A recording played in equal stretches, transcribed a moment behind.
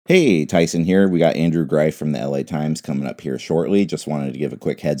Hey, Tyson here. We got Andrew Greif from the LA Times coming up here shortly. Just wanted to give a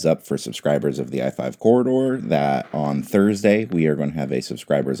quick heads up for subscribers of the I-5 Corridor that on Thursday we are going to have a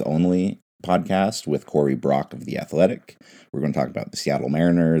subscribers only podcast with Corey Brock of The Athletic. We're going to talk about the Seattle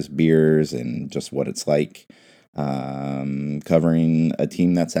Mariners, beers, and just what it's like covering a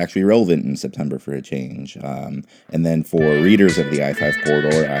team that's actually relevant in September for a change. And then for readers of the I-5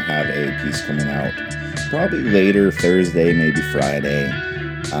 Corridor, I have a piece coming out probably later Thursday, maybe Friday.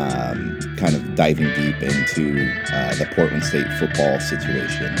 Kind of diving deep into the Portland State football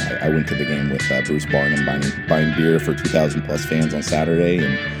situation. I went to the game with Bruce Barnum buying beer for 2,000 plus fans on Saturday,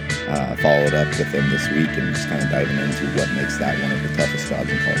 and followed up with him this week and just kind of diving into what makes that one of the toughest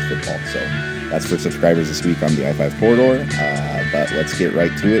jobs in college football. So that's for subscribers this week on the I-5 Corridor. But let's get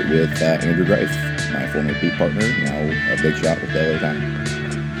right to it with Andrew Greif, my former beat partner, now a big shot with the LA Times.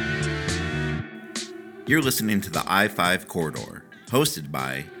 You're listening to the I-5 Corridor, hosted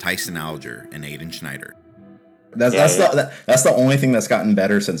by Tyson Alger and Aiden Schneider. That's the only thing that's gotten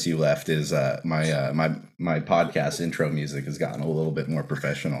better since you left is my podcast intro music has gotten a little bit more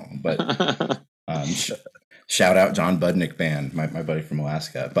professional. But shout out John Budnick Band, my buddy from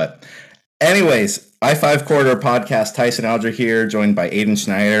Alaska. But anyways, I-5 Corridor podcast, Tyson Alger here, joined by Aiden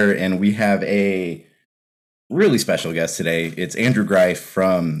Schneider, and we have a really special guest today. It's Andrew Greif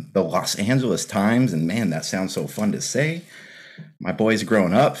from the Los Angeles Times, and man, that sounds so fun to say. My boy's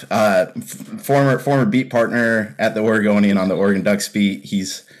growing up. Former beat partner at the Oregonian on the Oregon Ducks beat.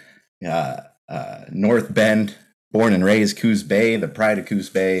 He's North Bend, born and raised, Coos Bay, the pride of Coos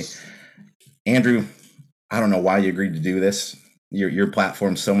Bay. Andrew, I don't know why you agreed to do this. Your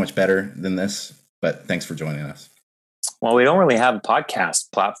platform's so much better than this, but thanks for joining us. Well, we don't really have a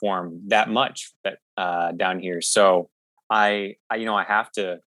podcast platform that much down here, so I have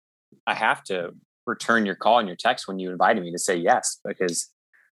to return your call and your text when you invited me to say yes, because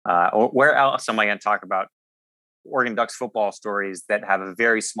where else am I going to talk about Oregon Ducks football stories that have a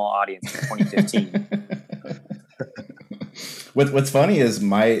very small audience in 2015? What's funny is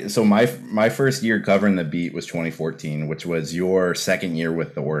my first year covering the beat was 2014, which was your second year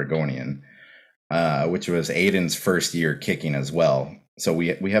with the Oregonian, which was Aiden's first year kicking as well. So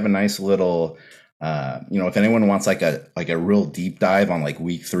we have a nice little if anyone wants like a real deep dive on like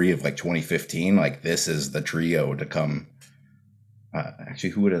week 3 of like 2015, like this is the trio to come.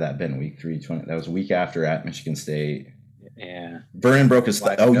 Actually, who would have that been? Week 3, 20. That was a week after at Michigan State. Yeah. Vernon broke his.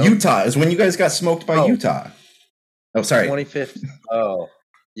 Utah is when you guys got smoked by Utah. Oh, sorry. 2015. Oh,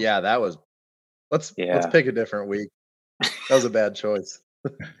 yeah, that was. Let's pick a different week. That was a bad choice.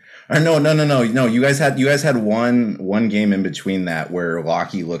 No. You guys had one game in between that where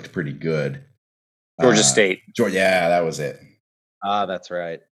Lockie looked pretty good. Georgia State. Yeah, that was it. That's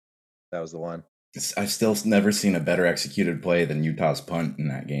right. That was the one. I've still never seen a better executed play than Utah's punt in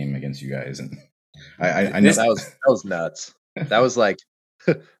that game against you guys, and I know that was nuts. That was like,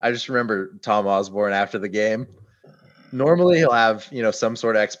 I just remember Tom Osborne after the game. Normally he'll have some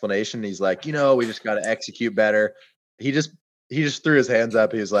sort of explanation. He's like, we just got to execute better. He just threw his hands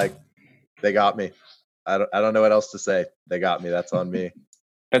up. He was like, they got me. I don't know what else to say. They got me. That's on me.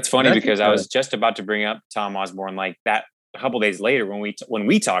 That's funny because I was just about to bring up Tom Osborne like that a couple days later when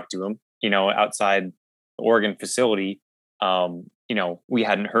we talked to him, outside the Oregon facility. We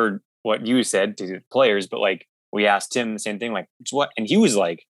hadn't heard what you said to the players, but like we asked him the same thing, like what, and he was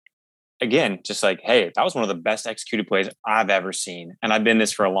like, again, just like, hey, that was one of the best executed plays I've ever seen, and I've been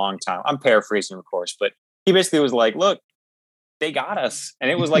this for a long time. I'm paraphrasing, of course, but he basically was like, look, they got us,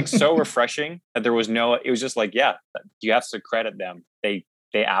 and it was like so refreshing that there was it was just like, yeah, you have to credit them.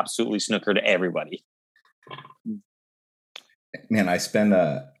 They absolutely snookered everybody. Man, I spent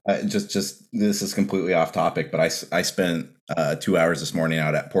just this is completely off topic, but I spent 2 hours this morning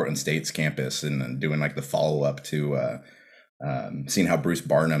out at Portland State's campus and doing like the follow up to seeing how Bruce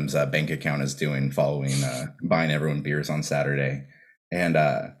Barnum's bank account is doing following buying everyone beers on Saturday, and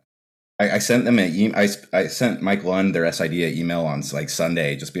I sent them I sent Mike Lund their SID email on like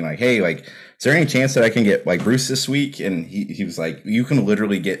Sunday, just being like, hey, like, is there any chance that I can get like Bruce this week? And he was like, you can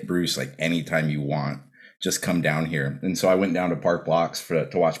literally get Bruce like anytime you want. Just come down here. And so I went down to Park Blocks to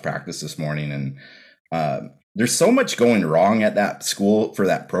watch practice this morning. And there's so much going wrong at that school for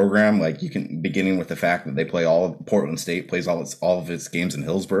that program. Like beginning with the fact that they play Portland State plays all of its games in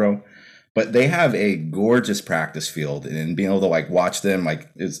Hillsboro. But they have a gorgeous practice field, and being able to like watch them, like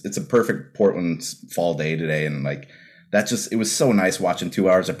it's a perfect Portland fall day today. And like it was so nice watching 2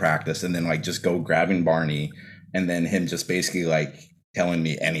 hours of practice and then like just go grabbing Barney and then him just basically like telling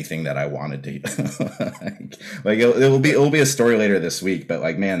me anything that I wanted to. like it'll be a story later this week, but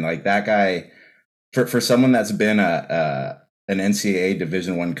like, man, like that guy for someone that's been a an NCAA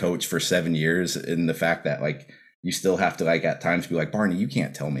Division I coach for 7 years, in the fact that like you still have to like at times be like, Barney, you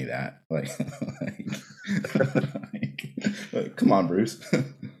can't tell me that. Like come on, Bruce.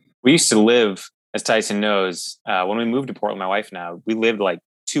 We used to live, as Tyson knows, when we moved to Portland, my wife and I, we lived like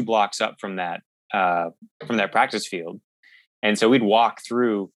 2 blocks up from that practice field. And so we'd walk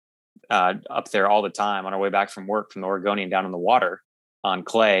through up there all the time on our way back from work from the Oregonian down in the water on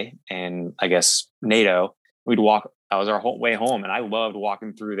Clay and I guess NATO. We'd walk. That was our whole way home, and I loved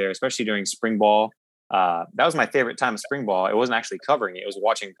walking through there, especially during spring ball. That was my favorite time of spring ball. It wasn't actually covering it; it was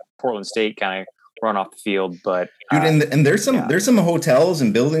watching Portland State kind of run off the field. But dude, and there's some hotels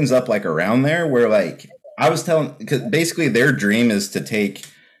and buildings up like around there where like I was telling, because basically their dream is to take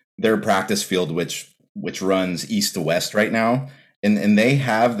their practice field, which runs east to west right now. And they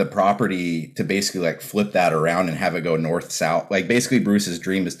have the property to basically like flip that around and have it go north south. Like basically Bruce's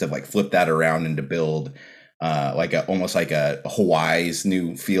dream is to like flip that around and to build almost like a Hawaii's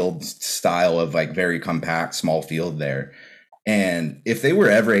new field style of like very compact small field there. And if they were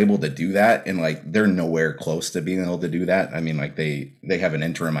ever able to do that, and like they're nowhere close to being able to do that. I mean, like they have an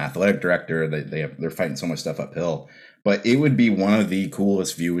interim athletic director. They're fighting so much stuff uphill. But it would be one of the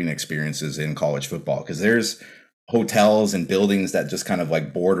coolest viewing experiences in college football, because there's hotels and buildings that just kind of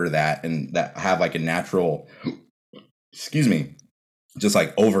like border that and that have like a natural, just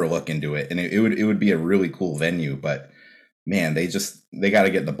like overlook into it. And it would be a really cool venue, but man, they got to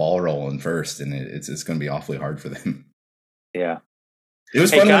get the ball rolling first, and it's going to be awfully hard for them. Yeah. It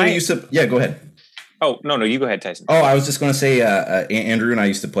was fun when we used to, yeah, go ahead. Oh, no, you go ahead, Tyson. Oh, I was just going to say, Andrew and I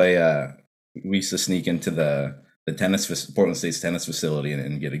used to play, we used to sneak into the Portland State's tennis facility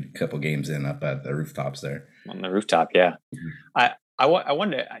and get a couple games in up at the rooftops there. On the rooftop, yeah. I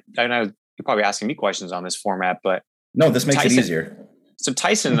wanted to, I know you're probably asking me questions on this format, but no, this makes it easier. So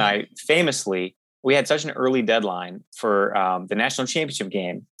Tyson and I famously, we had such an early deadline for the national championship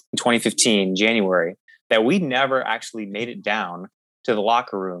game in 2015, January, that we never actually made it down to the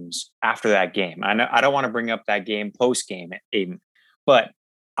locker rooms after that game. I don't want to bring up that game post game, Aiden, but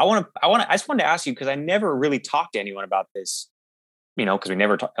I just wanted to ask you, because I never really talked to anyone about this, because we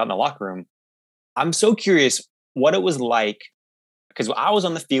never got in the locker room. I'm so curious what it was like, because I was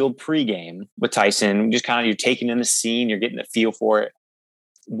on the field pregame with Tyson, just kind of, you're taking in the scene, you're getting the feel for it.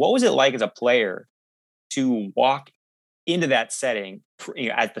 What was it like as a player to walk into that setting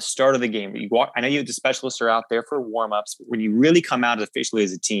at the start of the game? I know the specialists are out there for warm-ups, but when you really come out officially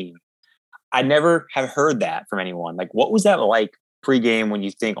as a team, I never have heard that from anyone. Like, what was that like pregame when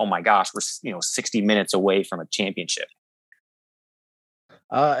you think, oh my gosh, we're 60 minutes away from a championship?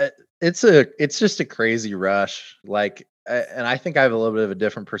 It's just a crazy rush. Like, and I think I have a little bit of a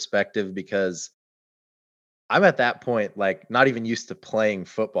different perspective, because I'm at that point, like, not even used to playing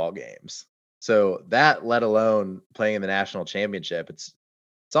football games. So that, let alone playing in the national championship, it's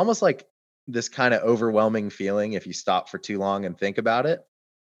almost like this kind of overwhelming feeling if you stop for too long and think about it.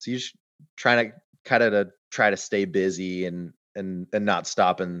 So you just try to stay busy and not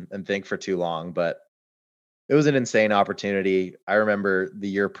stop and think for too long. But it was an insane opportunity. I remember the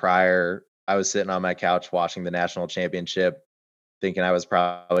year prior, I was sitting on my couch watching the national championship, thinking I was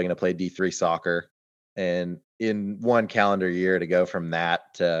probably going to play D3 soccer. And in one calendar year, to go from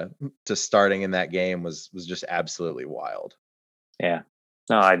that to starting in that game was just absolutely wild. Yeah.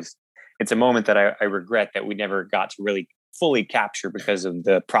 No, it's a moment that I regret that we never got to really fully capture because of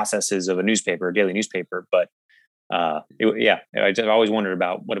the processes of a newspaper, a daily newspaper. But I just always wondered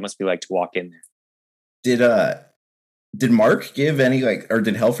about what it must be like to walk in there. Did Mark give any or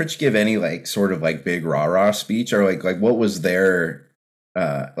did Helfrich give any sort of big rah-rah speech, or like what was their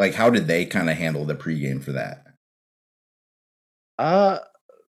how did they kind of handle the pregame for that?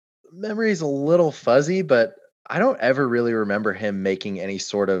 Memory's a little fuzzy, but I don't ever really remember him making any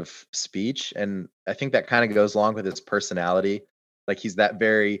sort of speech. And I think that kind of goes along with his personality. Like, he's that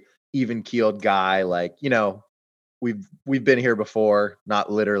very even-keeled guy. Like, we've been here before,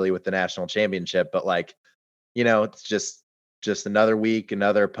 not literally with the national championship, but it's just another week,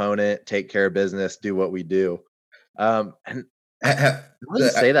 another opponent, take care of business, do what we do. And I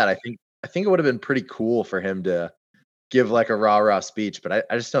wouldn't say that. I think it would have been pretty cool for him to give a rah-rah speech, but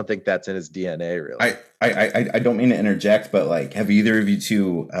I just don't think that's in his DNA, really. I don't mean to interject, but have either of you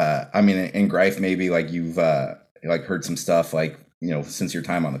two, in Greif, maybe you've heard some stuff since your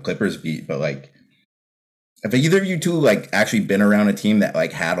time on the Clippers beat, but have either of you two actually been around a team that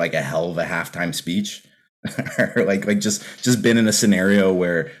had a hell of a halftime speech? Or just been in a scenario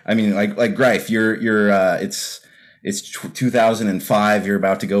where, Greif, you're it's 2005, you're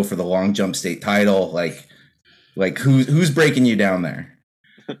about to go for the long jump state title, who's breaking you down there?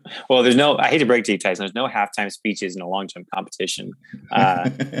 Well, I hate to break to you, Tyson, there's no halftime speeches in a long jump competition.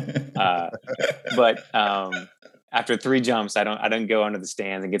 But after 3 jumps, I don't go under the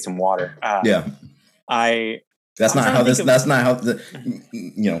stands and get some water. Yeah. That's not how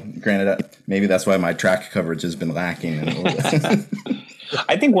granted, maybe that's why my track coverage has been lacking.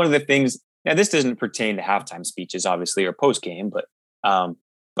 I think one of the things, now this doesn't pertain to halftime speeches, obviously, or post game, but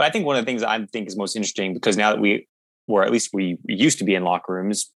I think one of the things I think is most interesting, because now that we used to be in locker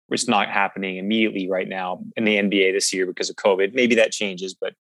rooms, it's not happening immediately right now in the NBA this year because of COVID. Maybe that changes,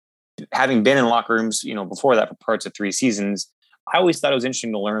 but having been in locker rooms, before that for parts of 3 seasons, I always thought it was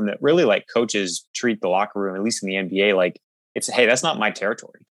interesting to learn that really, like, coaches treat the locker room, at least in the NBA, like it's, hey, that's not my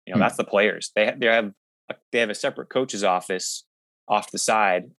territory. That's the players. They have a separate coach's office off the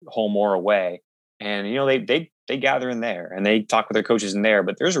side, home or away, and they gather in there and they talk with their coaches in there.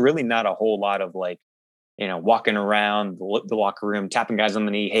 But there's really not a whole lot of, like, walking around the locker room, tapping guys on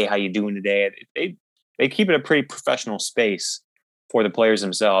the knee. Hey, how you doing today? They keep it a pretty professional space for the players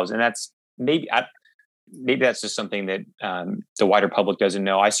themselves. And that's maybe that's just something that the wider public doesn't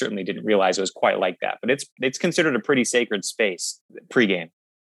know. I certainly didn't realize it was quite like that, but it's considered a pretty sacred space pregame.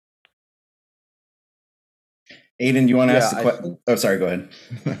 Aiden, do you want to ask the question? Oh, sorry, go ahead.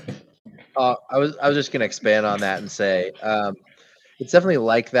 I was just going to expand on that and say, it's definitely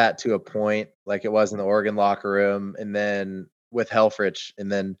like that to a point, like it was in the Oregon locker room, and then with Helfrich,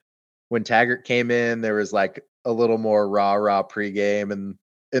 and then when Taggart came in, there was like a little more rah pregame,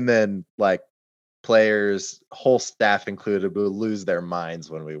 and then like players, whole staff included, would lose their minds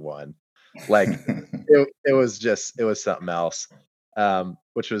when we won. Like it was something else,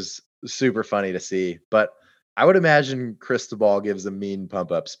 which was super funny to see. But I would imagine Cristobal gives a mean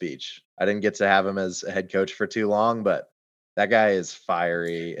pump up speech. I didn't get to have him as a head coach for too long, but that guy is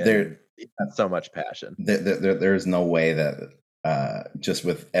fiery and he has so much passion. There's no way that just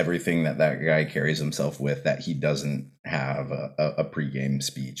with everything that guy carries himself with, that he doesn't have a pregame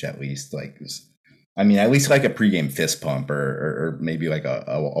speech, at least. Like, I mean, at least like a pregame fist pump or maybe like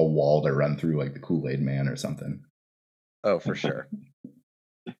a wall to run through, like the Kool-Aid Man or something. Oh, for sure.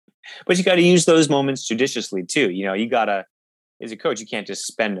 But you got to use those moments judiciously too. You got to, as a coach, you can't just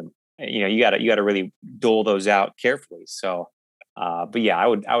spend them. You got to really dole those out carefully. So, but yeah, I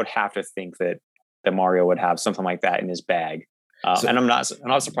would have to think that Mario would have something like that in his bag. And I'm not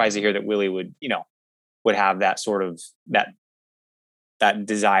surprised to hear that Willie would have that sort of that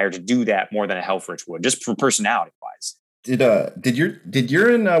desire to do that more than a Helfrich would, just for personality wise. Did your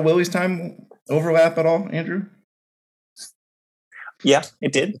and Willie's time overlap at all, Andrew? Yeah,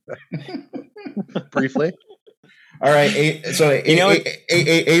 it did. Briefly. All right. So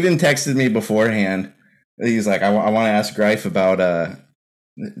Aiden texted me beforehand. He's like, I want to ask Greif about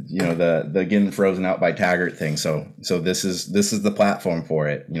the getting frozen out by Taggart thing. So this is the platform for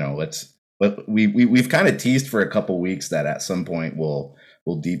it. We've kind of teased for a couple weeks that at some point we'll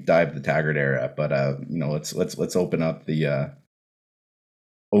deep dive the Taggart era. But let's open up the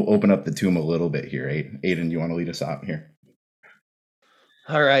tomb a little bit here. Aiden, do you want to lead us out here?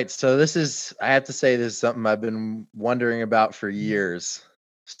 All right. So I have to say, this is something I've been wondering about for years.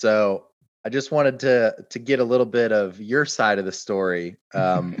 So I just wanted to get a little bit of your side of the story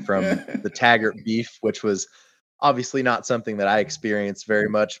from the Taggart beef, which was obviously not something that I experienced very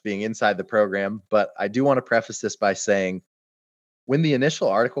much being inside the program. But I do want to preface this by saying, when the initial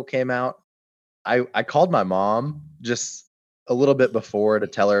article came out, I called my mom just a little bit before to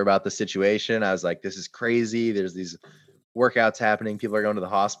tell her about the situation. I was like, this is crazy. There's these workouts happening. People are going to the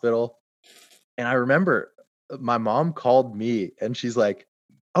hospital. And I remember my mom called me and she's like,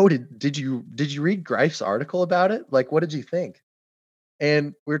 oh, did you read Greif's article about it? Like, what did you think?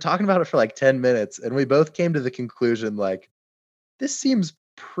 And we were talking about it for like 10 minutes and we both came to the conclusion, like, this seems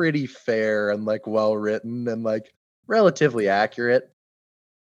pretty fair and like well written and like relatively accurate.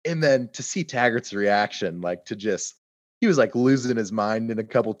 And then to see Taggart's reaction, like he was like losing his mind in a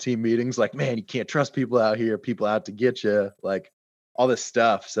couple team meetings, like, man, you can't trust people out here, people out to get you, like all this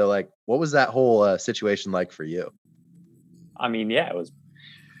stuff. So like, what was that whole situation like for you? I mean, yeah,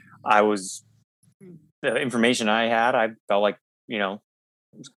 the information I had, I felt like,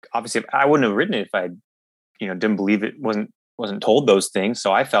 obviously I wouldn't have written it if I, didn't believe it wasn't told those things.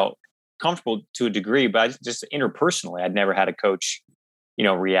 So I felt comfortable to a degree, but just interpersonally, I'd never had a coach,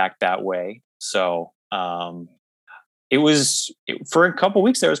 react that way. So, for a couple of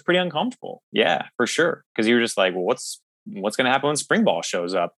weeks there, it was pretty uncomfortable. Yeah, for sure. Cause you were just like, well, what's going to happen when spring ball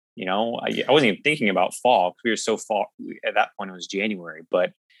shows up? I wasn't even thinking about fall because we were so fall at that point. It was January,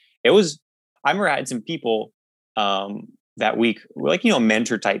 but I remember I had some people that week, like,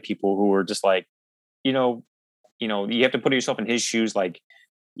 mentor type people who were just like, you have to put yourself in his shoes. Like,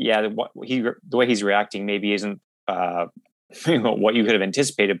 yeah, the way he's reacting maybe isn't what you could have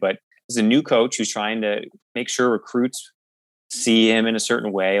anticipated, but he's a new coach who's trying to make sure recruits see him in a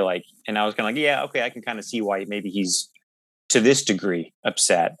certain way. Like, and I was kind of like, yeah, okay, I can kind of see why maybe he's to this degree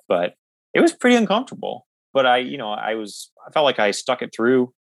upset, but it was pretty uncomfortable. But I felt like I stuck it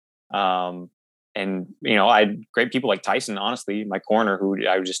through. And I had great people like Tyson, honestly, my corner, who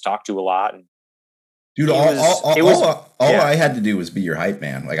I would just talk to a lot. And dude, all I had to do was be your hype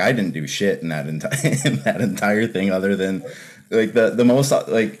man. Like, I didn't do shit in that entire thing, other than like the most,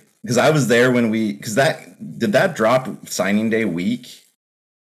 like, because I was there when did that drop signing day week?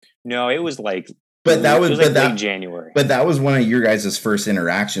 No, it was like, but that was like late January. But that was one of your guys' first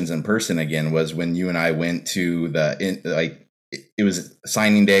interactions in person again, was when you and I went to it was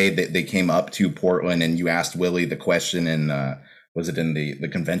signing day. They came up to Portland, and you asked Willie the question, and was it in the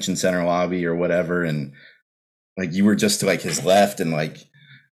convention center lobby or whatever? And like, you were just to like his left, and like,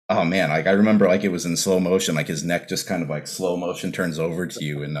 oh man, like I remember like it was in slow motion, like his neck just kind of like slow motion turns over to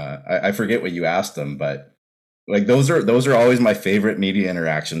you, and I forget what you asked him, but like those are always my favorite media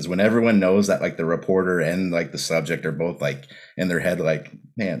interactions, when everyone knows that like the reporter and like the subject are both like in their head like,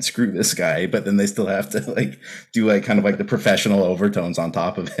 man, screw this guy, but then they still have to like do like kind of like the professional overtones on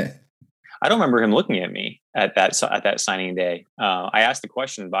top of it. I don't remember him looking at me at that signing day. I asked the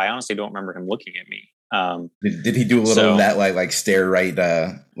question, but I honestly don't remember him looking at me. Did he do a little of that like stare right,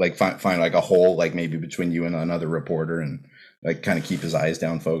 like find like a hole like maybe between you and another reporter, and like kind of keep his eyes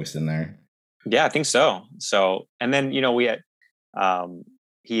down focused in there? Yeah, I think so. So, and then we had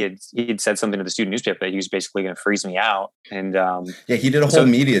he had said something to the student newspaper that he was basically going to freeze me out, and yeah, he did a whole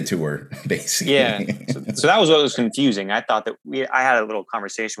media tour basically. Yeah, so that was what was confusing. I thought that I had a little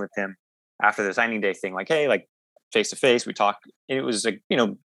conversation with him after the signing day thing, like, hey, like face to face, we talked. It was like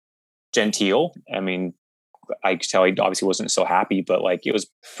genteel. I mean, I could tell he obviously wasn't so happy, but like it was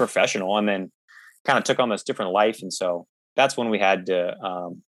professional, and then kind of took on this different life, and so that's when we had to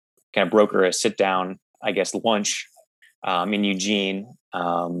kind of broker a sit down, I guess, lunch in Eugene,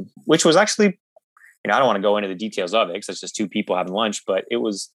 which was actually, I don't want to go into the details of it because it's just two people having lunch, but it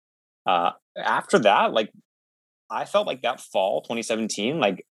was after that, like I felt like that fall 2017,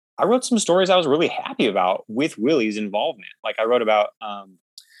 like I wrote some stories I was really happy about with Willie's involvement. Like I wrote about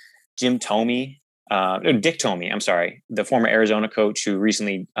Dick Tomey, I'm sorry, the former Arizona coach who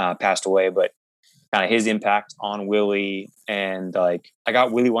recently passed away, but kind of his impact on Willie. And like, I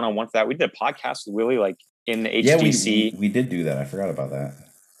got Willie one-on-one for that. We did a podcast with Willie, like in the HDC. Yeah, we did do that. I forgot about that.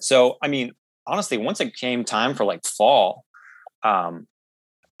 So, I mean, honestly, once it came time for like fall,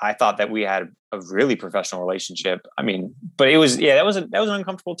 I thought that we had a really professional relationship. I mean, but it was, that was an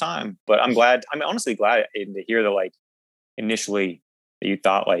uncomfortable time, but I'm honestly glad to hear that, like, initially that you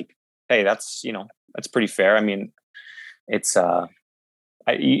thought like, hey, that's pretty fair. I mean, it's,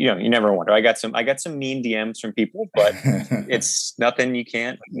 you never wonder. I got some mean DMs from people, but it's nothing you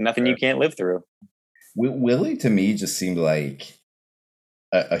can't live through. Willie to me just seemed like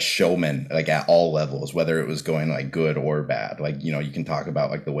a showman, like at all levels, whether it was going like good or bad. Like, you can talk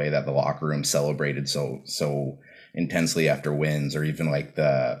about like the way that the locker room celebrated so intensely after wins, or even like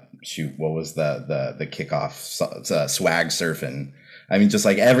what was the kickoff swag surfing. I mean, just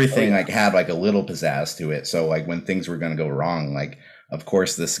like everything like had like a little pizzazz to it. So like when things were going to go wrong, like of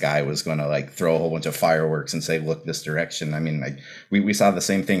course this guy was going to like throw a whole bunch of fireworks and say, look this direction. I mean, like we saw the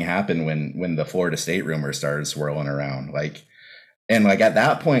same thing happen when the Florida State rumor started swirling around. Like, and like at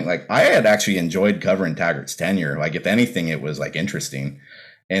that point, like I had actually enjoyed covering Taggart's tenure. Like if anything, it was like interesting.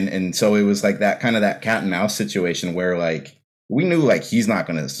 And so it was like that kind of that cat and mouse situation where like we knew like he's not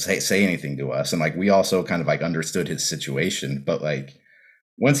going to say anything to us. And like we also kind of like understood his situation. But like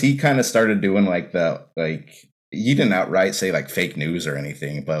once he kind of started doing like he didn't outright say like fake news or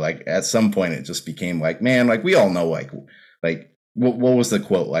anything, but like at some point it just became like, man, like we all know like what was the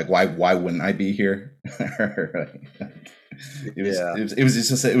quote? Like, why wouldn't I be here?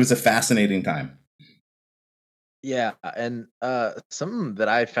 It was a fascinating time. Yeah, and something that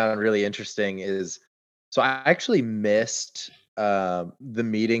I found really interesting is, so I actually missed the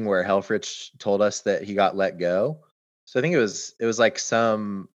meeting where Helfrich told us that he got let go. So I think it was like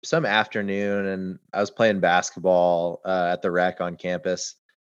some afternoon, and I was playing basketball at the rec on campus,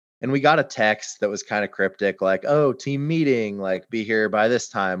 and we got a text that was kind of cryptic, like, "Oh, team meeting, like be here by this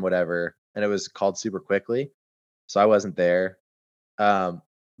time, whatever." And it was called super quickly, so I wasn't there.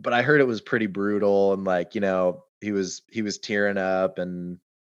 But I heard it was pretty brutal, and like he was tearing up and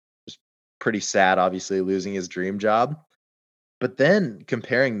was pretty sad, obviously losing his dream job. But then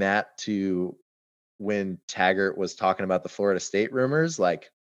comparing that to when Taggart was talking about the Florida State rumors,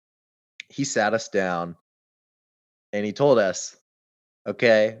 like he sat us down and he told us,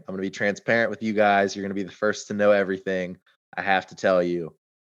 okay, I'm going to be transparent with you guys. You're going to be the first to know everything. I have to tell you,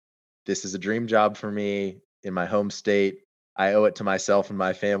 this is a dream job for me in my home state. I owe it to myself and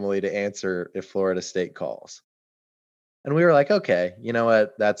my family to answer if Florida State calls. And we were like, okay, you know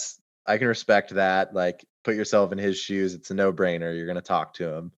what? I can respect that. Like, put yourself in his shoes. It's a no brainer. You're going to talk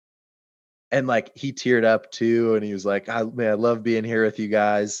to him. And like, he teared up too. And he was like, man, I love being here with you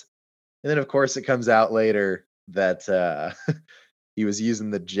guys. And then, of course, it comes out later that he was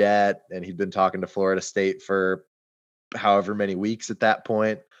using the jet and he'd been talking to Florida State for however many weeks at that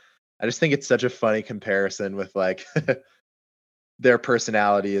point. I just think it's such a funny comparison with like their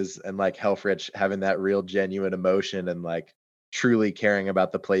personality is and like Helfrich having that real genuine emotion and like truly caring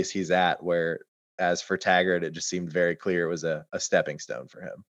about the place he's at. Where as for Taggart, it just seemed very clear it was a stepping stone for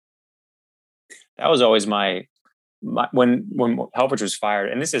him. That was always my when Helfrich was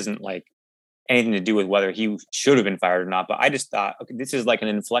fired, and this isn't like anything to do with whether he should have been fired or not, but I just thought, okay, this is like an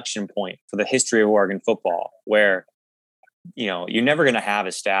inflection point for the history of Oregon football, where you're never going to have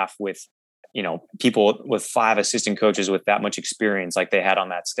a staff with people with 5 assistant coaches with that much experience like they had on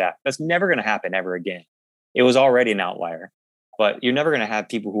that staff. That's never going to happen ever again. It was already an outlier, but you're never going to have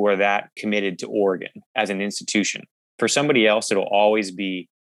people who are that committed to Oregon as an institution. For somebody else, it'll always be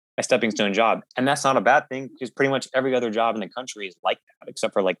a stepping stone job. And that's not a bad thing, because pretty much every other job in the country is like that,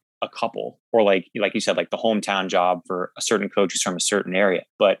 except for like a couple, or like you said, like the hometown job for a certain coach who's from a certain area.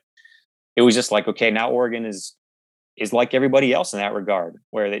 But it was just like, okay, now Oregon is like everybody else in that regard,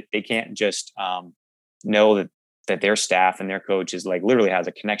 where they can't just know that their staff and their coach is like literally has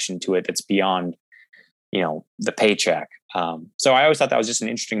a connection to it that's beyond, the paycheck. So I always thought that was just an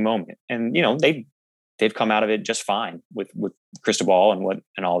interesting moment, and they've come out of it just fine with Cristobal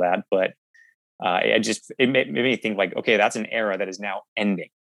and all that. But it made me think like, okay, that's an era that is now ending.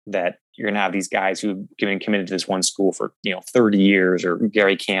 That you're going to have these guys who've been committed to this one school for 30 years, or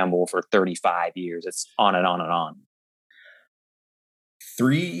Gary Campbell for 35 years. It's on and on and on.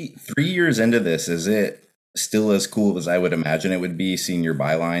 3 years into this, is it still as cool as I would imagine it would be seeing your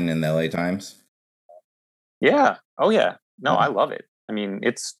byline in the LA Times? Yeah. Oh yeah. No, I love it. I mean,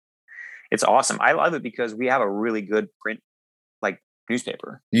 it's awesome. I love it because we have a really good print like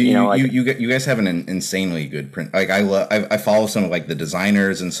newspaper. You guys have an insanely good print. Like I follow some of like the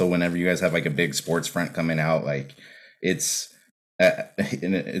designers, and so whenever you guys have like a big sports front coming out, like it's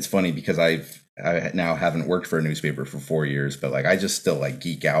and it's funny because I now haven't worked for a newspaper for 4 years, but like I just still like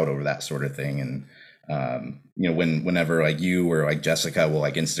geek out over that sort of thing. And whenever like you or like Jessica will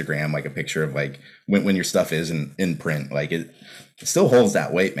like Instagram like a picture of like when your stuff is in print, like it still holds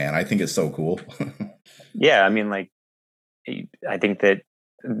that weight, man. I think it's so cool. Yeah, I mean, like I think that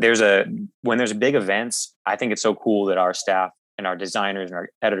when there's big events, I think it's so cool that our staff and our designers and our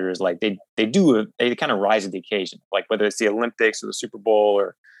editors, like they kind of rise to the occasion, like whether it's the Olympics or the Super Bowl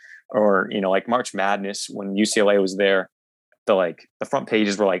or like March Madness when UCLA was there. The front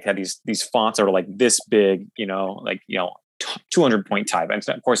pages were like had these fonts that were like this big, 200 point type. And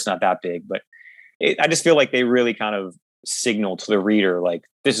of course, it's not that big, but I just feel like they really kind of signal to the reader like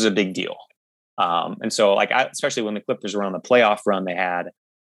this is a big deal. And so, like, especially when the Clippers were on the playoff run they had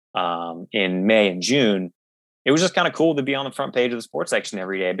in May and June, it was just kind of cool to be on the front page of the sports section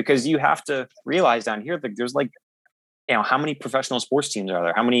every day, because you have to realize down here that there's like, how many professional sports teams are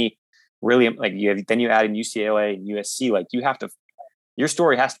there? How many really, like, then you add in UCLA and USC, like your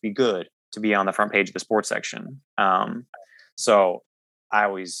story has to be good to be on the front page of the sports section. So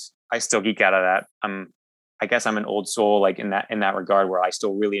I still geek out of that. I guess I'm an old soul, like in that regard, where I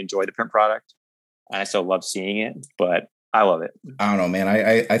still really enjoy the print product and I still love seeing it, but I love it. I don't know, man.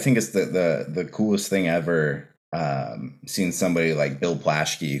 I think it's the coolest thing ever. Seeing somebody like Bill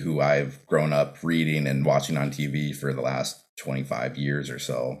Plaschke, who I've grown up reading and watching on TV for the last 25 years or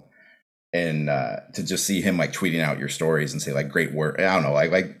so. And to just see him like tweeting out your stories and say like great work. I don't know,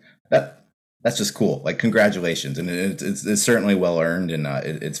 like that. That's just cool. Like congratulations, and it's certainly well earned, and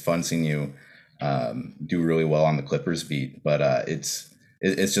it's fun seeing you do really well on the Clippers beat. But it's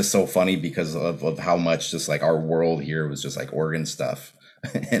just so funny because of how much just like our world here was just like Oregon stuff,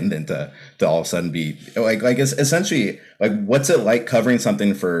 and then to all of a sudden be like it's essentially like what's it like covering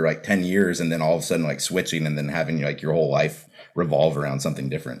something for like 10 years and then all of a sudden like switching and then having like your whole life revolve around something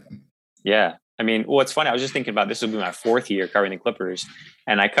different. Yeah. I mean, well, it's funny. I was just thinking about this will be my 4th year covering the Clippers,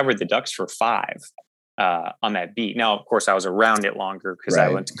 and I covered the Ducks for 5 on that beat. Now, of course, I was around it longer because I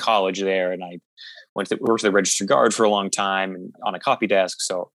went to college there, and I worked as the registered guard for a long time and on a copy desk.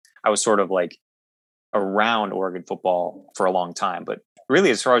 So I was sort of like around Oregon football for a long time. But really,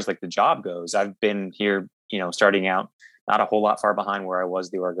 as far as like the job goes, I've been here, starting out not a whole lot far behind where I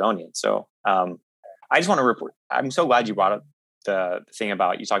was the Oregonian. So I just want to report. I'm so glad you brought up the thing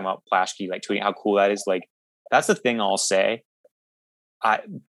about you talking about Plashke, like tweeting how cool that is. Like, that's the thing I'll say.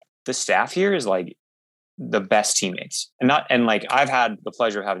 The staff here is like the best teammates, and like I've had the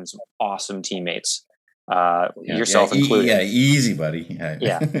pleasure of having some awesome teammates, yourself included. Yeah, easy, buddy.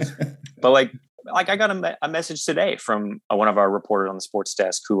 Yeah. But like I got a message today from one of our reporters on the sports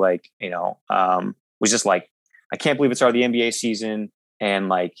desk who, like, was just like, I can't believe it started the NBA season, and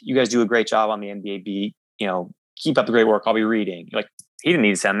like, you guys do a great job on the NBA beat. Keep up the great work. I'll be reading. Like, he didn't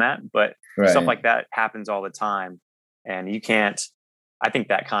need to send that, but stuff like that happens all the time, and you can't. I think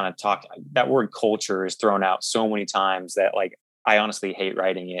that kind of that word culture is thrown out so many times that, like, I honestly hate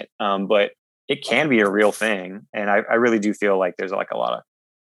writing it. But it can be a real thing, and I really do feel like there's like a lot of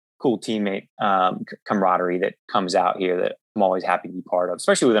cool teammate camaraderie that comes out here that I'm always happy to be part of,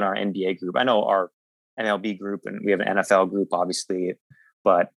 especially within our NBA group. I know our MLB group, and we have an NFL group, obviously,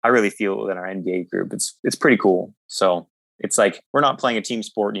 but I really feel within our NBA group, it's pretty cool. So it's like, we're not playing a team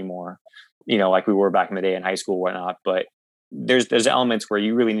sport anymore, like we were back in the day in high school, whatnot. But there's elements where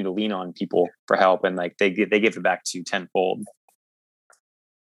you really need to lean on people for help, and like they give it back to you tenfold.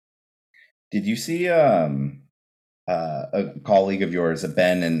 Did you see a colleague of yours,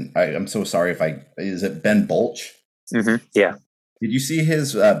 Ben, and I'm so sorry is it Ben Bolch? Mm-hmm. Yeah. Did you see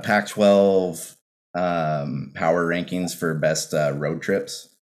his Pac-12 power rankings for best road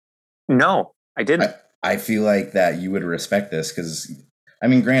trips? No, I didn't. I feel like that you would respect this, because I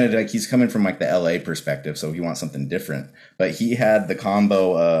mean, granted, like, he's coming from like the LA perspective, so he wants something different. But he had the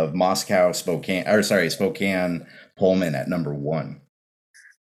combo of Spokane, Pullman at number 1.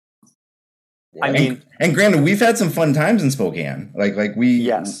 I mean, and granted, we've had some fun times in Spokane. Like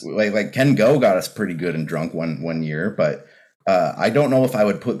yes. like Ken Go got us pretty good and drunk one year, but I don't know if I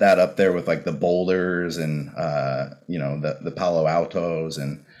would put that up there with like the Boulders and the Palo Altos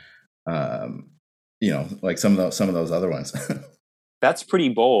and like some of those other ones. That's pretty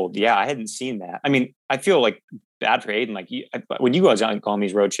bold. Yeah, I hadn't seen that. I mean, I feel like bad for Aiden. Like, when you guys on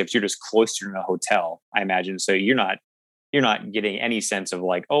these road trips, you're just closer to a hotel, I imagine. So you're not getting any sense of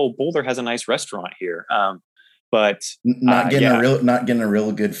like, oh, Boulder has a nice restaurant here. But not getting a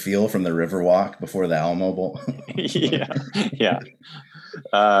real good feel from the Riverwalk before the Alamo Bowl. Yeah.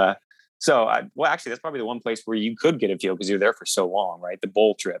 So, actually, that's probably the one place where you could get a feel, because you're there for so long, right? The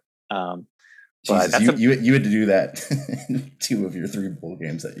bowl trip. Jesus, you had to do that in 2 of your 3 bowl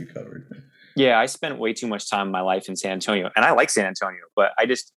games that you covered. Yeah, I spent way too much time in my life in San Antonio, and I like San Antonio, but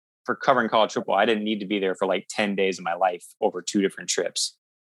for covering college football, I didn't need to be there for like 10 days of my life over 2 different trips.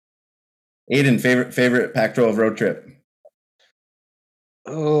 Aiden, favorite Pac-12 road trip?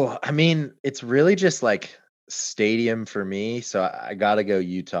 Oh, I mean, it's really just like stadium for me, so I gotta go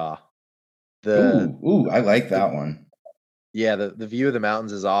Utah. Ooh, I like that one. Yeah, the view of the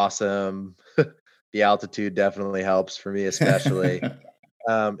mountains is awesome. The altitude definitely helps for me, especially.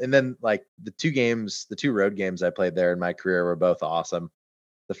 And then like the 2 road games I played there in my career were both awesome.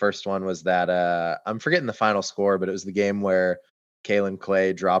 The first one was that I'm forgetting the final score, but it was the game where Kalen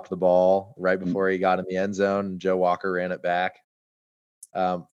Clay dropped the ball right before he got in the end zone, and Joe Walker ran it back,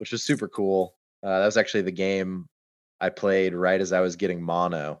 which was super cool. That was actually the game I played right as I was getting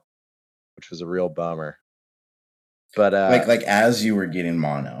mono, which was a real bummer. But like as you were getting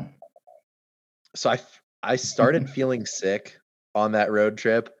mono. So I started feeling sick on that road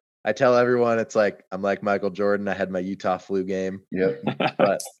trip. I tell everyone it's like I'm like Michael Jordan. I had my Utah flu game. Yep.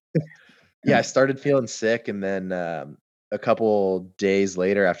 But yeah, I started feeling sick, and then a couple days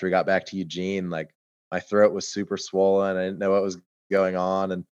later, after we got back to Eugene, like my throat was super swollen. I didn't know what was going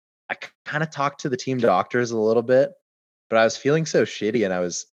on, and I kind of talked to the team doctors a little bit, but I was feeling so shitty, and I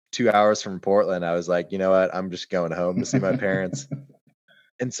was 2 hours from Portland. I was like, you know what? I'm just going home to see my parents.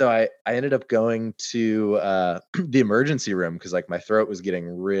 And so I ended up going to the emergency room, because like my throat was getting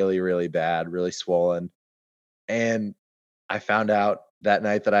really, really bad, really swollen. And I found out that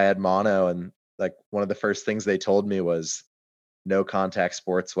night that I had mono, and like one of the first things they told me was no contact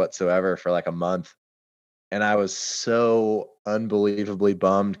sports whatsoever for like a month. And I was so unbelievably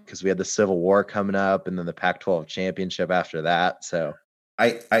bummed, because we had the Civil War coming up, and then the Pac-12 championship after that. So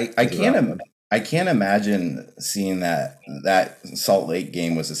I can't imagine seeing that Salt Lake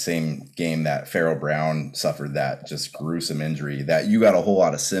game was the same game that Farrell Brown suffered that just gruesome injury, that you got a whole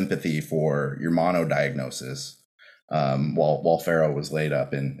lot of sympathy for your mono diagnosis, while Farrell was laid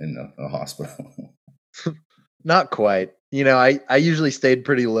up in a hospital. Not quite. I usually stayed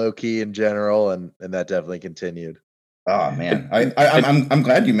pretty low key in general, and that definitely continued. Oh man, I'm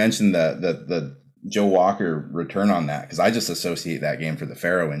glad you mentioned the Joe Walker return on that, because I just associate that game for the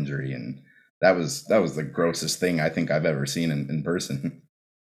Farrell injury, and that was the grossest thing I think I've ever seen in person.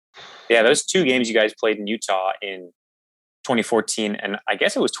 Yeah, those 2 games you guys played in Utah in 2014, and I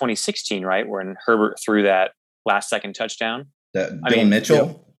guess it was 2016, right, when Herbert threw that last second touchdown. Bill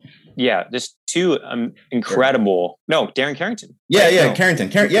Mitchell. Yeah, just two incredible. No, Darren Carrington. Yeah, right? yeah, No.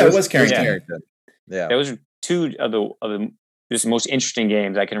 Carrington. Yeah, it was Carrington. Yeah, those are two of the just most interesting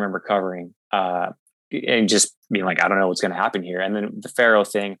games I can remember covering, and just being like, I don't know what's going to happen here. And then the Pharaoh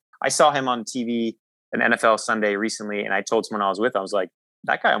thing, I saw him on TV, an NFL Sunday recently, and I told someone I was with, I was like,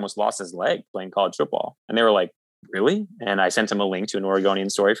 that guy almost lost his leg playing college football, and they were like, really? And I sent him a link to an Oregonian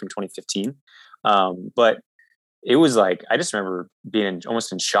story from 2015. But it was like, I just remember being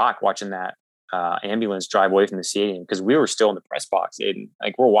almost in shock watching that ambulance drive away from the stadium, because we were still in the press box.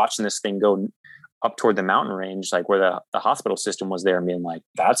 Like, we're watching this thing go up toward the mountain range, like where the hospital system was there, and being like,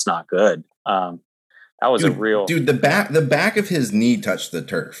 that's not good. That was a real dude. The back of his knee touched the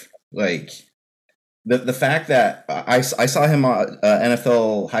turf. Like the fact that I saw him on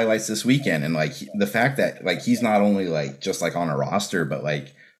NFL highlights this weekend, and like the fact that like he's not only like just like on a roster, but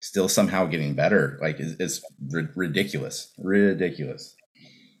like still somehow getting better, like is ridiculous.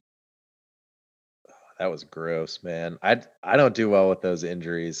 That was gross, man. I don't do well with those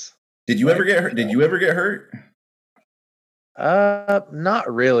injuries. Did you ever get hurt? Did you ever get hurt?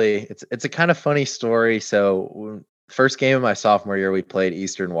 Not really. It's a kind of funny story. So first game of my sophomore year, we played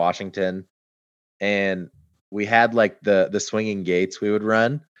Eastern Washington, and we had like the swinging gates we would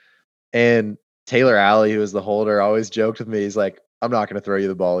run. And Taylor Alley, who was the holder, always joked with me. He's like, I'm not going to throw you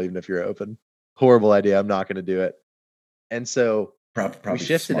the ball even if you're open. Horrible idea. I'm not going to do it. And so probably we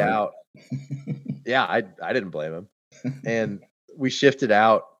shifted smart. out. Yeah, I didn't blame him. And we shifted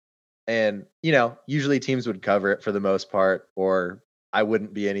out, and usually teams would cover it for the most part, or I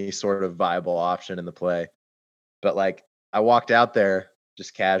wouldn't be any sort of viable option in the play. But like, I walked out there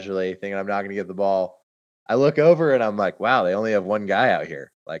just casually thinking I'm not going to get the ball. I look over and I'm like, wow, they only have one guy out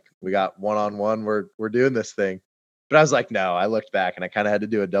here. Like, we got one-on-one. We're doing this thing. But I was like, no, I looked back and I kind of had to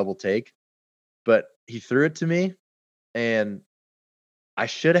do a double take. But he threw it to me, and I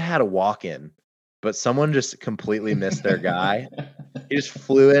should have had a walk-in, but someone just completely missed their guy. He just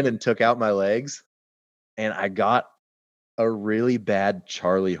flew in and took out my legs, and I got a really bad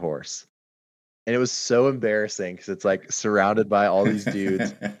Charlie horse. And it was so embarrassing because it's like surrounded by all these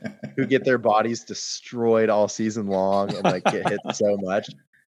dudes who get their bodies destroyed all season long and like get hit so much.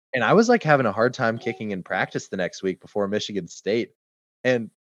 And I was like having a hard time kicking in practice the next week before Michigan State.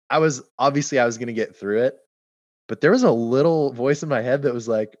 And I was going to get through it. But there was a little voice in my head that was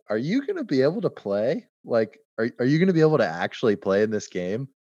like, are you going to be able to play? Like, are you going to be able to actually play in this game?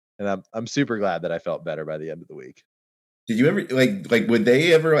 And I'm super glad that I felt better by the end of the week. Did you ever like would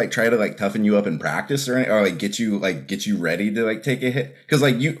they ever like try to like toughen you up in practice or like get you ready to like take a hit? Because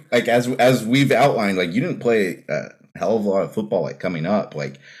like you like as we've outlined, like you didn't play a hell of a lot of football like coming up.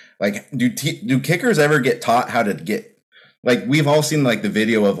 Like do kickers ever get taught how to get, like we've all seen like the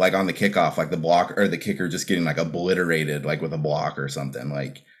video of like on the kickoff, like the block or the kicker just getting like obliterated like with a block or something.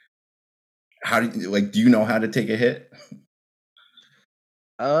 Like do you know how to take a hit?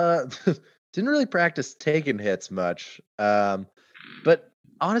 Didn't really practice taking hits much. But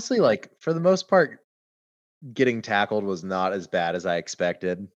honestly, like for the most part, getting tackled was not as bad as I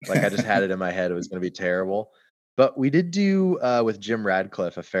expected. Like I just had it in my head it was going to be terrible. But we did do with Jim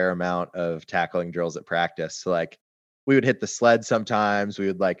Radcliffe a fair amount of tackling drills at practice. So like we would hit the sled sometimes. We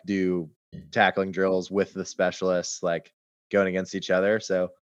would like do tackling drills with the specialists, like going against each other.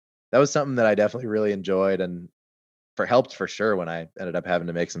 So that was something that I definitely really enjoyed and helped for sure when I ended up having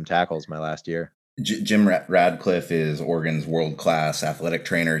to make some tackles my last year. Jim Radcliffe is Oregon's world-class athletic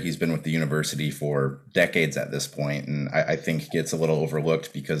trainer. He's been with the university for decades at this point, and I think he gets a little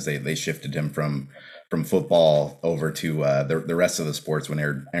overlooked because they shifted him from football over to the rest of the sports when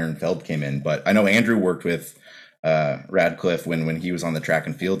Aaron Feld came in. But I know Andrew worked with Radcliffe when he was on the track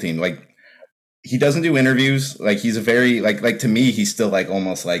and field team. Like he doesn't do interviews. Like he's a very like to me he's still like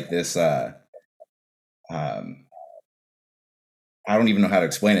almost like this. I don't even know how to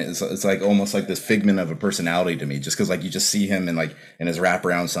explain it. It's like almost like this figment of a personality to me, just because like you just see him in his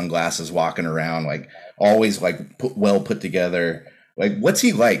wraparound sunglasses walking around, like always like put together. Like, what's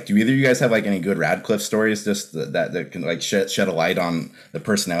he like? Do either of you guys have like any good Radcliffe stories just that can like shed a light on the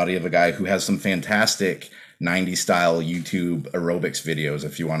personality of a guy who has some fantastic 90s style YouTube aerobics videos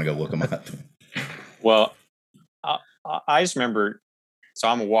if you want to go look them up? Well, I just remember, so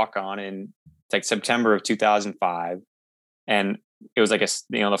I'm a walk-on in like September of 2005, and it was like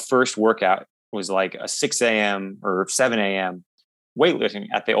the first workout was like a 6 a.m. or 7 a.m. weightlifting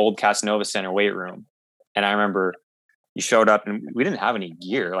at the old Casanova Center weight room. And I remember you showed up and we didn't have any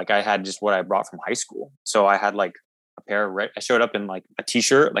gear. Like I had just what I brought from high school. So I had like a pair of I showed up in like a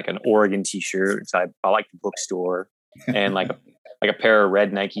t-shirt, like an Oregon t-shirt. So I bought like the bookstore. and like a pair of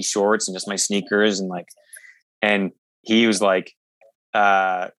red Nike shorts and just my sneakers and he was like,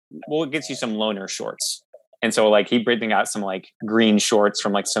 well, it gets you some loaner shorts. And so like he bring out some like green shorts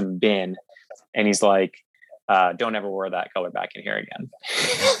from like some bin, and he's like, don't ever wear that color back in here again.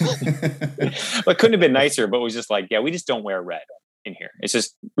 But couldn't have been nicer, but it was just like, yeah, we just don't wear red in here. It's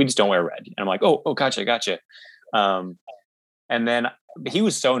just, we just don't wear red. And I'm like, oh, gotcha. And then he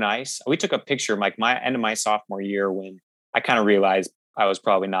was so nice. We took a picture like my end of my sophomore year when I kind of realized I was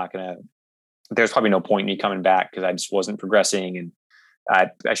probably not going to, there's probably no point in me coming back because I just wasn't progressing. And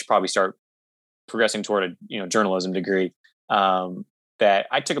I should probably start progressing toward a journalism degree. That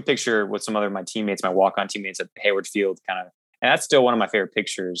I took a picture with some other of my teammates, my walk-on teammates at Hayward Field, and that's still one of my favorite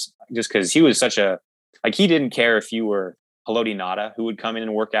pictures, just because he was such a, like, he didn't care if you were Haloti Nada, who would come in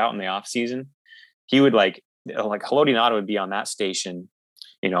and work out in the off season. He would like Haloti Nada would be on that station,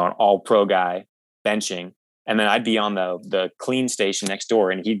 an all pro guy benching. And then I'd be on the clean station next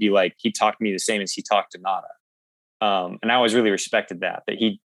door, and he'd be like, he talked to me the same as he talked to Nada. And I always really respected that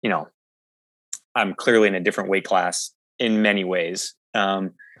he, I'm clearly in a different weight class in many ways.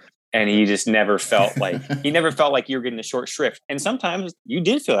 And he just never felt like you were getting the short shrift. And sometimes you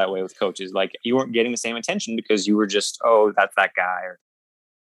did feel that way with coaches, like you weren't getting the same attention because you were just, oh, that's that guy.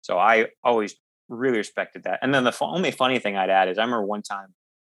 So I always really respected that. And then the only funny thing I'd add is I remember one time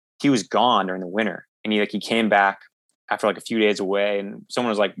he was gone during the winter, and he came back after like a few days away, and someone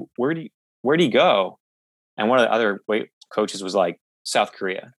was like, where'd he go? And one of the other weight coaches was like, South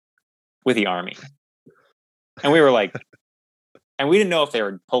Korea with the Army. And we were like, and we didn't know if they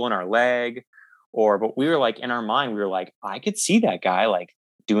were pulling our leg but we were like, in our mind, we were like, I could see that guy like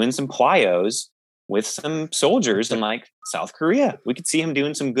doing some plyos with some soldiers in like South Korea. We could see him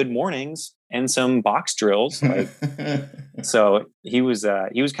doing some good mornings and some box drills. Like, so he was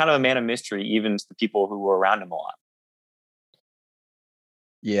kind of a man of mystery, even to the people who were around him a lot.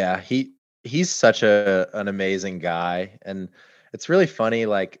 Yeah, he's such an amazing guy. And it's really funny.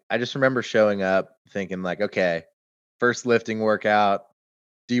 Like, I just remember showing up thinking like, okay, first lifting workout,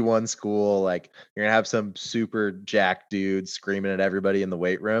 D1 school, like you're gonna have some super jacked dude screaming at everybody in the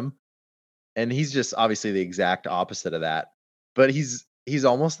weight room. And he's just obviously the exact opposite of that. But he's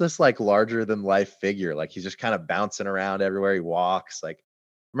almost this like larger than life figure. Like he's just kind of bouncing around everywhere he walks. Like,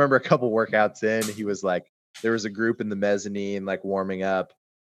 I remember a couple workouts in, he was like, there was a group in the mezzanine like warming up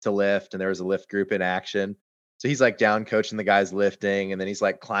to lift, and there was a lift group in action. So he's like down coaching the guys lifting, and then he's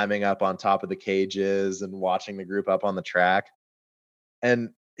like climbing up on top of the cages and watching the group up on the track. And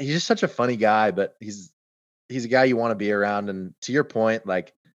he's just such a funny guy, but he's a guy you want to be around. And to your point,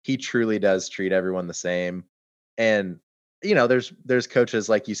 like he truly does treat everyone the same. And there's coaches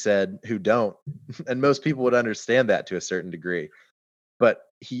like you said who don't, and most people would understand that to a certain degree. But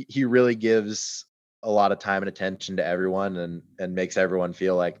he really gives a lot of time and attention to everyone, and makes everyone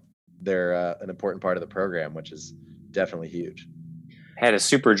feel like they're an important part of the program, which is definitely huge. Had a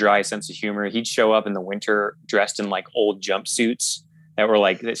super dry sense of humor. He'd show up in the winter dressed in like old jumpsuits that were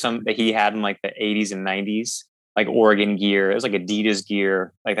like some that he had in like the 80s and 90s, like Oregon gear. It was like Adidas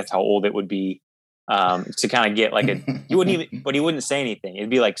gear. Like that's how old it would be. To kind of get like he wouldn't say anything. It'd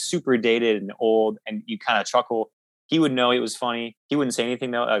be like super dated and old, and you kind of chuckle. He would know it was funny. He wouldn't say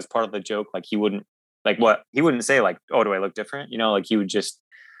anything though. That was part of the joke. Like he wouldn't say like, oh, do I look different? Like he would just,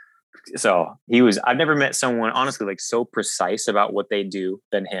 so I've never met someone honestly like so precise about what they do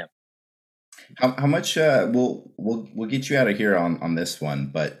than him. How much we'll get you out of here on this one,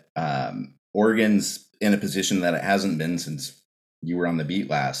 but Oregon's in a position that it hasn't been since you were on the beat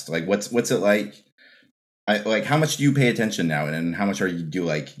last. Like what's it like? Like how much do you pay attention now, and how much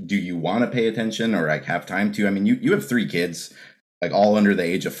do you want to pay attention or like have time to? I mean, you have 3 kids, like all under the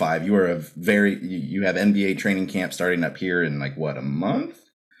age of 5. You are you have NBA training camp starting up here in like what, a month?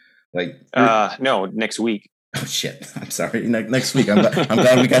 Like no, next week. Oh shit! I'm sorry. Next week. I'm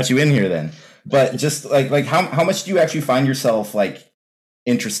glad we got you in here then. But just like how much do you actually find yourself like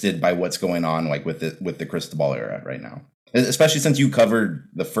interested by what's going on like with the Cristobal era right now? Especially since you covered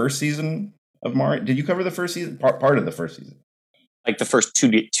the first season of Mario. Did you cover the first season? Part of the first season? Like the first two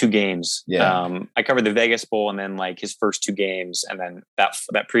games. Yeah. I covered the Vegas Bowl, and then like his first 2 games, and then that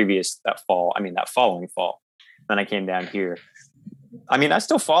following fall. Then I came down here. I mean, I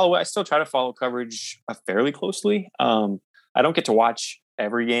still follow it. I still try to follow coverage fairly closely. I don't get to watch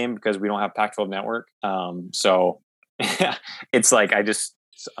every game because we don't have Pac-12 Network. So it's like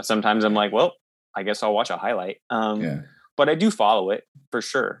sometimes I'm like, well, I guess I'll watch a highlight. But I do follow it for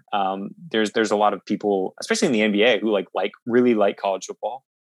sure. There's a lot of people, especially in the NBA, who really like college football.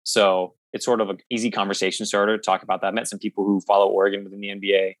 So it's sort of an easy conversation starter to talk about that. I met some people who follow Oregon within the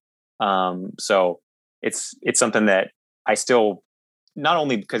NBA. So it's something that I still, not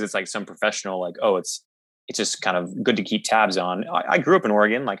only because it's like some professional, like, oh, it's just kind of good to keep tabs on. I grew up in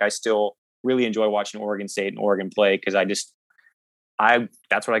Oregon. Like I still really enjoy watching Oregon State and Oregon play because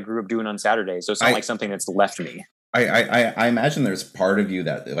that's what I grew up doing on Saturdays. So it's not like something that's left me. I imagine there's part of you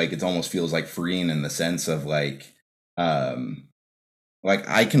that like it almost feels like freeing in the sense of like I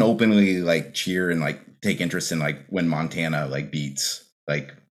can openly like cheer and like take interest in like when Montana like beats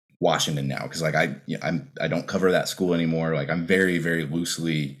like Washington now because like I don't cover that school anymore. Like I'm very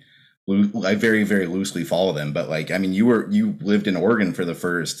loosely follow them. But like I mean you lived in Oregon for the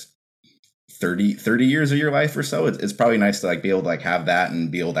first 30 years of your life or so. It's probably nice to like be able to like have that and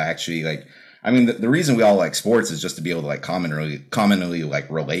be able to actually like. I mean, the reason we all like sports is just to be able to like commonly like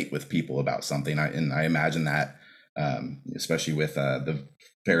relate with people about something. I imagine that, especially with the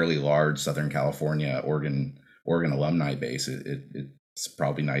fairly large Southern California, Oregon alumni base, it's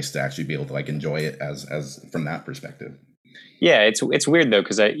probably nice to actually be able to like enjoy it as from that perspective. Yeah, it's weird though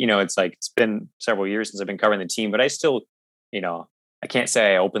because it's like it's been several years since I've been covering the team, but I still, I can't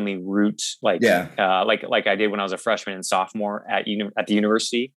say I openly root like I did when I was a freshman and sophomore at the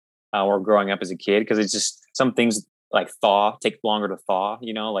university. Or growing up as a kid, because it's just some things like take longer to thaw,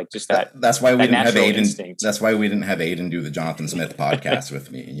 like just that. That's why we didn't have Aiden. Instinct. That's why we didn't have Aiden do the Jonathan Smith podcast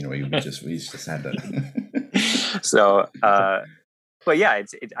with me. We just had to. So, but yeah,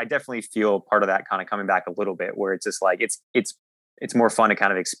 I definitely feel part of that kind of coming back a little bit, where it's just like it's more fun to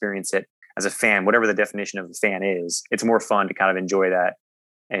kind of experience it as a fan, whatever the definition of a fan is. It's more fun to kind of enjoy that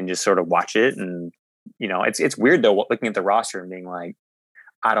and just sort of watch it, and it's weird though looking at the roster and being like,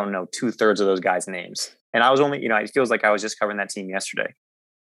 I don't know 2/3 of those guys' names. And I was only, it feels like I was just covering that team yesterday.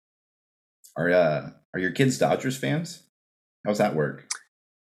 Are your kids Dodgers fans? How's that work?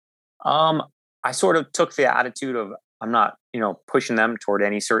 I sort of took the attitude of I'm not, pushing them toward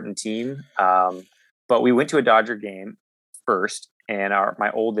any certain team. But we went to a Dodger game first, and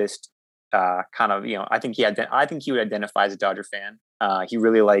my oldest kind of, I think he would identify as a Dodger fan. He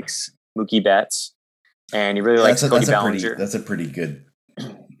really likes Mookie Betts, and he really likes Cody Bellinger. That's a pretty good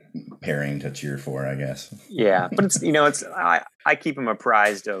pairing to cheer for, I guess. Yeah, but it's I keep him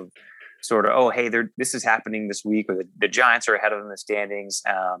apprised of sort of, oh, hey, this is happening this week, or the Giants are ahead of them in the standings,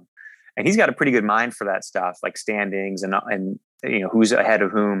 and he's got a pretty good mind for that stuff, like standings and who's ahead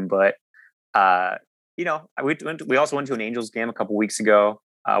of whom. But we also went to an Angels game a couple weeks ago,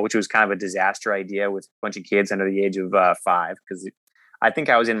 which was kind of a disaster idea with a bunch of kids under the age of 5, because I think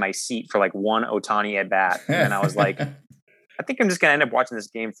I was in my seat for like one Ohtani at bat, and I was like, I think I'm just going to end up watching this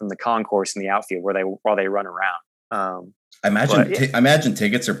game from the concourse in the outfield while they run around. I imagine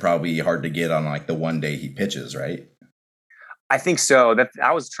tickets are probably hard to get on like the one day he pitches, right? I think so. That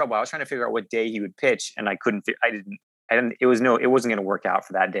was trouble. I was trying to figure out what day he would pitch, and I couldn't. I didn't. It wasn't going to work out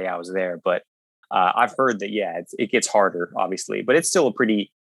for that day I was there. But I've heard that it gets harder, obviously, but it's still a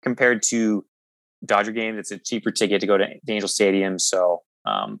pretty, compared to Dodger games, it's a cheaper ticket to go to the Angel Stadium. So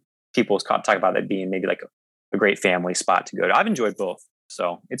people talk about that being maybe like a great family spot to go to. I've enjoyed both.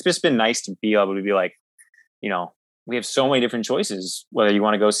 So it's just been nice to be able to be like, we have so many different choices, whether you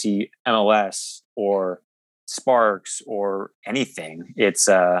want to go see MLS or Sparks or anything. It's,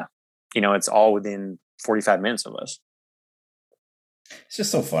 it's all within 45 minutes of us. It's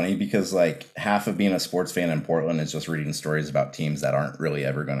just so funny because like half of being a sports fan in Portland is just reading stories about teams that aren't really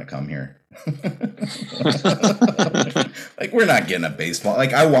ever going to come here. Like we're not getting a baseball.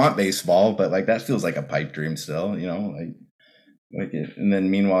 Like I want baseball, but like that feels like a pipe dream still, like it. And then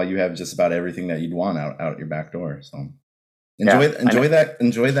meanwhile you have just about everything that you'd want out your back door. So enjoy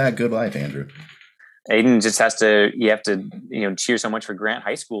that good life, Andrew. Aiden just you have to cheer so much for Grant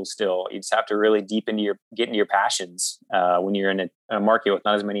High School still. You just have to really get into your passions when you're in a market with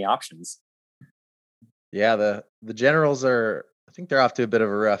not as many options. Yeah, the Generals I think they're off to a bit of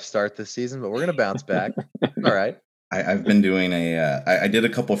a rough start this season, but we're going to bounce back. All right. I've been doing I did a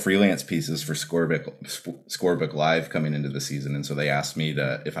couple freelance pieces for Scorebook Live coming into the season. And so they asked me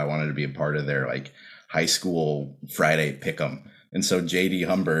if I wanted to be a part of their like high school Friday pick'em. And so JD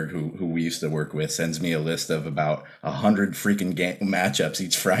Humberg, who we used to work with, sends me a list of about 100 freaking matchups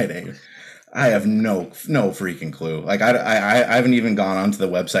each Friday. I have no freaking clue. Like I haven't even gone onto the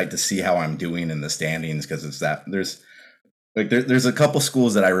website to see how I'm doing in the standings, because it's that there's a couple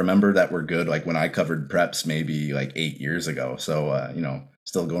schools that I remember that were good, like when I covered preps maybe like 8 years ago. So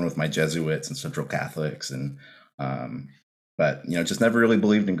still going with my Jesuits and Central Catholics, and but just never really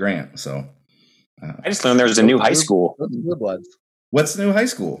believed in Grant. So I just learned there's a new high school. What's the new high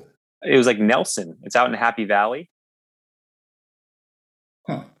school? It was like Nelson. It's out in Happy Valley.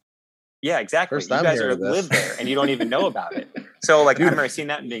 Huh. Yeah, exactly. You guys live there and you don't even know about it. So like, dude, I remember seeing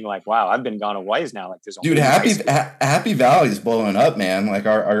that and being like, "Wow, I've been gone a while now." Like, there's dude, Happy Valley's blowing up, man. Like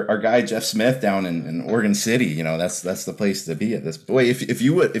our guy Jeff Smith down in Oregon City, you know, that's the place to be at this. Boy, if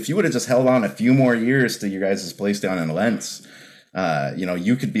you would have just held on a few more years to your guys' place down in Lentz, you know,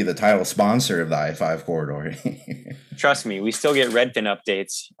 you could be the title sponsor of the I-5 corridor. Trust me, we still get Redfin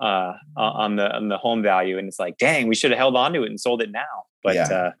updates on the home value, and it's like, dang, we should have held on to it and sold it now.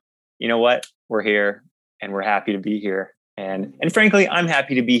 But you know what? We're here, and we're happy to be here. And frankly, I'm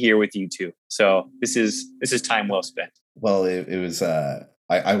happy to be here with you too. So this is time well spent. Well, it was.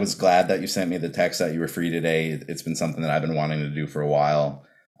 I was glad that you sent me the text that you were free today. It's been something that I've been wanting to do for a while.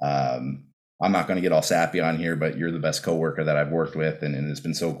 I'm not going to get all sappy on here, but you're the best coworker that I've worked with, and it's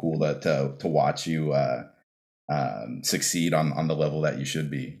been so cool to watch you succeed on the level that you should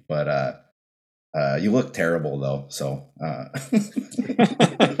be. But you look terrible though, so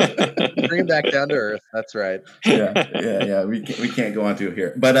bring it back down to earth. That's right. Yeah. We can't go on to it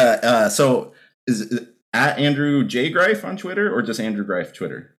here. But so is it at Andrew J. Greif on Twitter or just Andrew Greif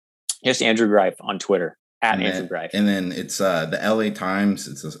Twitter? Just Andrew Greif on Twitter. Andrew Greif. And then it's the LA Times.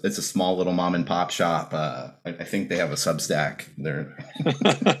 It's a small little mom and pop shop. I think they have a Substack there.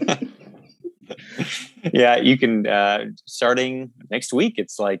 Yeah, you can starting next week.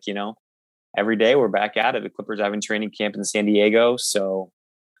 It's like, you know, every day we're back at it. The Clippers are having training camp in San Diego, so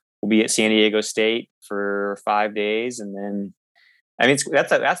we'll be at San Diego State for 5 days, and then I mean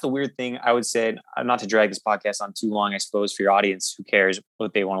that's the weird thing. I would say, not to drag this podcast on too long, I suppose, for your audience, who cares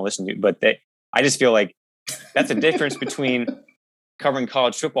what they want to listen to, but I just feel like that's the difference between covering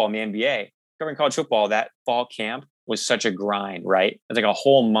college football and the NBA. Covering college football, that fall camp was such a grind, right? It's like a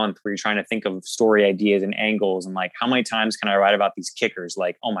whole month where you're trying to think of story ideas and angles and like, how many times can I write about these kickers?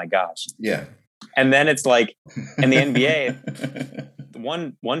 Like, oh my gosh. Yeah. And then it's like, in the NBA,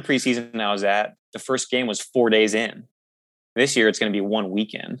 one preseason I was at, the first game was 4 days in. This year it's going to be 1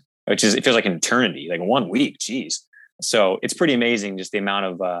 weekend, it feels like an eternity, like 1 week. Geez. So it's pretty amazing just the amount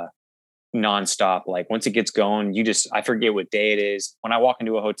of nonstop. Like once it gets going, I forget what day it is. When I walk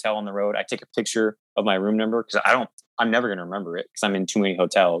into a hotel on the road, I take a picture of my room number because I'm never going to remember it because I'm in too many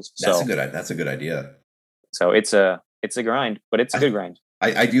hotels. That's a good idea. So it's a grind, but it's a good grind.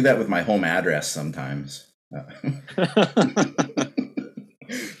 I do that with my home address sometimes.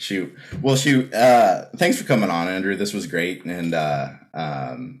 Shoot. Well, thanks for coming on, Andrew. This was great. And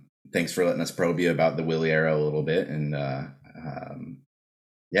thanks for letting us probe you about the Willie era a little bit. And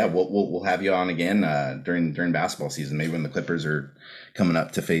yeah, we'll have you on again during basketball season. Maybe when the Clippers are coming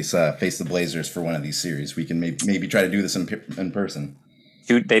up to face the Blazers for one of these series, we can maybe try to do this in person.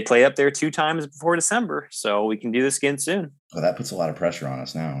 Dude, they play up there 2 times before December, so we can do this again soon. Well, that puts a lot of pressure on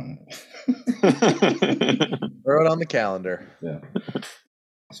us now. Throw it on the calendar. Yeah.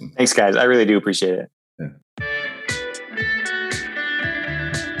 Awesome. Thanks, guys. I really do appreciate it.